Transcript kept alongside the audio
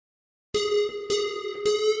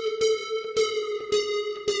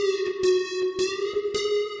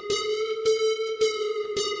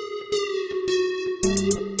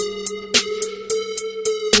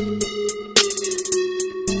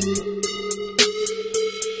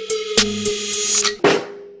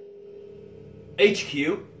HQ.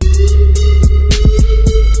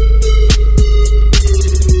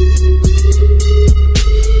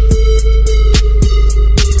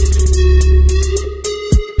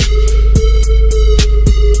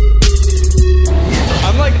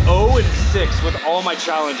 I'm like 0-6 with all my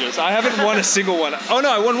challenges. I haven't won a single one. Oh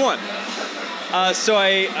no, I won one. Who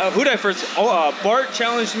did I first? Bart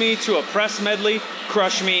challenged me to a press medley,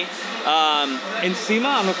 crushed me. Ensima,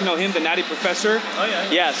 I don't know if you know him, the Natty Professor. Oh yeah.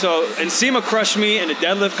 Yeah. So Ensima crushed me in a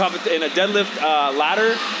deadlift ladder.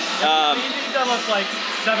 He deadlifts like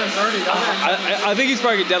 730. I think he's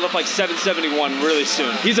probably gonna deadlift like 771 really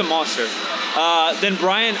soon. He's a monster. Then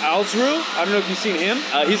Brian Alsru, I don't know if you've seen him.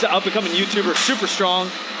 He's an up-and-coming YouTuber, super strong.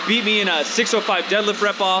 Beat me in a 605 deadlift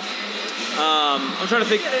rep off. I'm trying to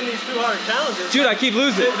think. In these 2 hard challenges. Dude, I keep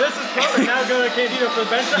losing. This is perfect. Now go to Candito for the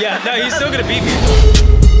bench. Yeah, no, he's still gonna beat me.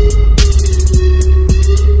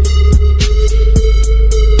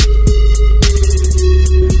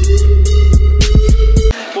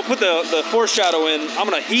 We'll put the foreshadow in. I'm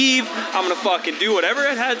gonna heave. I'm gonna fucking do whatever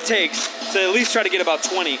it takes to at least try to get about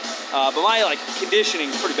 20. But my like conditioning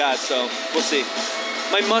is pretty bad, so we'll see.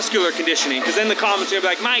 My muscular conditioning, because then the comments are gonna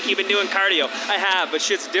be like, Mike, you've been doing cardio. I have, but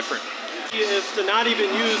shit's different. Is to not even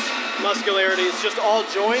use muscularity. It's just all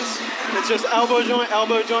joints. It's just elbow joint,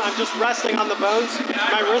 elbow joint. I'm just resting on the bones.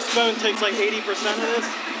 My wrist bone takes like 80% of this.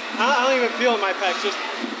 I don't even feel in my pecs. Just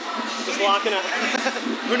locking up.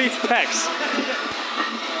 Who needs pecs?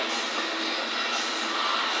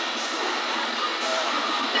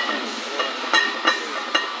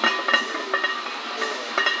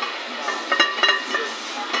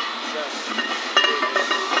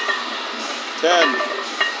 Ten.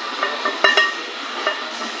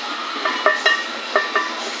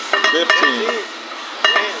 15.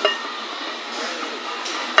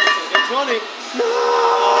 20. No!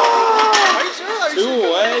 Are you sure? Two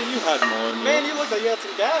away? You had more. Man, you look like you had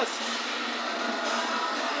some gas.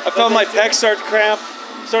 I felt my pecs start to cramp,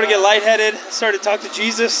 started to get lightheaded, started to talk to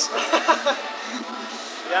Jesus.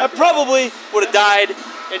 I probably would have died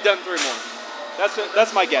and done 3 more.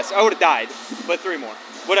 That's my guess. I would have died, but 3 more.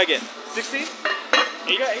 What'd I get? 16? 8?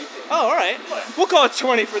 Yeah, 18. Oh, all right. We'll call it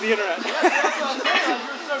 20 for the internet. That's what I'm saying.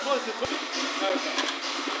 You're so close to 20. Okay.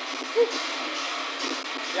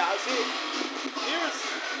 Yeah, see, here's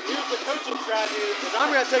the coaching strategy. Is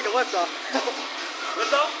I'm gonna take a lift off.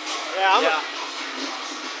 Lift off? Yeah, I'm gonna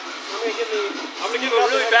give him a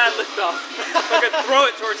really bad lift off. So I can throw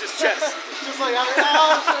it towards his chest. Just like I'm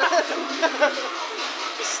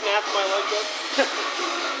just snap my legs up.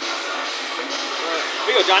 Here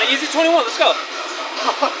we go, Johnny. Easy 21. Let's go.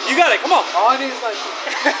 You got it. Come on. All I need is like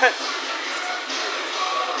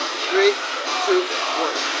 3, 2, 1.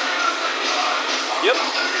 Yep.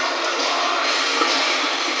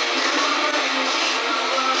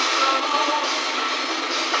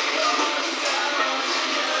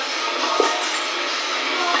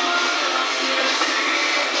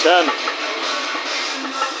 Ten.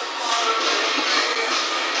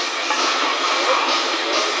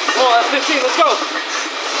 Come on, that's 15. Let's go.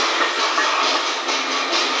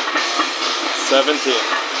 17.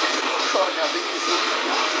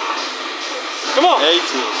 Come on. 18.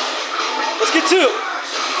 Let's get 2. 19.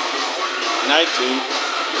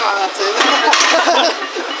 Oh, that's it.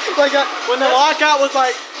 Like when the lockout was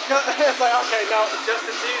like, it's like, okay, no. Just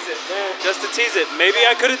to tease it. Yeah. Just to tease it. Maybe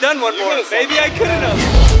I could have done one more. Maybe I couldn't have.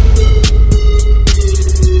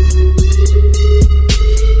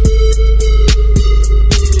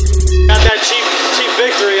 Got that cheap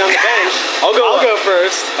victory on the bench. I'll go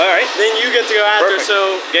first. All right. Then you get to go after. Perfect.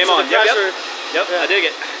 So game on. Yep. Yeah. I dig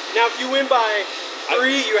it. Now, if you win by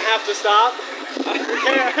 3, you have to stop.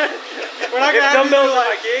 We're not gonna have you do like,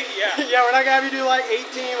 my gig. yeah, we're not gonna have you do like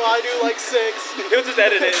 18 while I do like 6. He'll just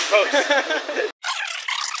edit it in post.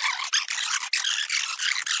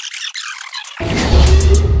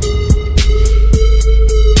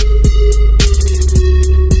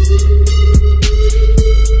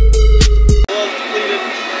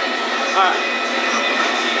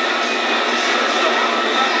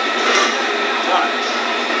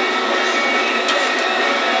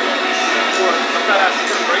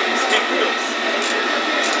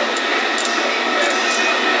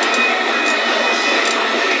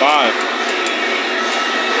 Five.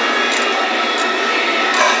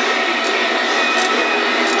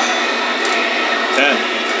 10.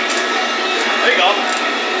 There you go.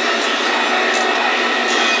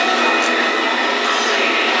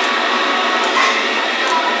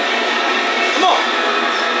 Come on.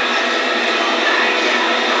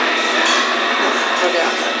 Okay.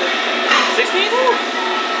 16?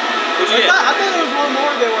 What'd you get? I thought there was one more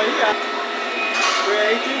than what you got.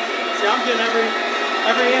 18? See, I'm getting every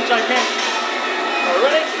inch I can. Are we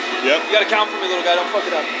ready? Yep. You gotta count for me, little guy. Don't fuck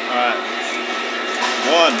it up. All right.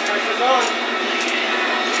 1. Pressure's on.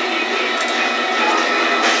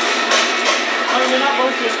 Oh, you're not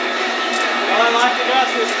bullshit. Well, I like the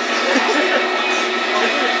gases.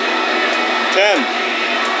 10.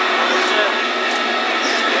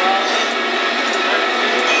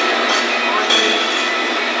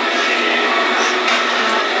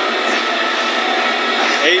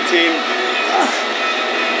 18.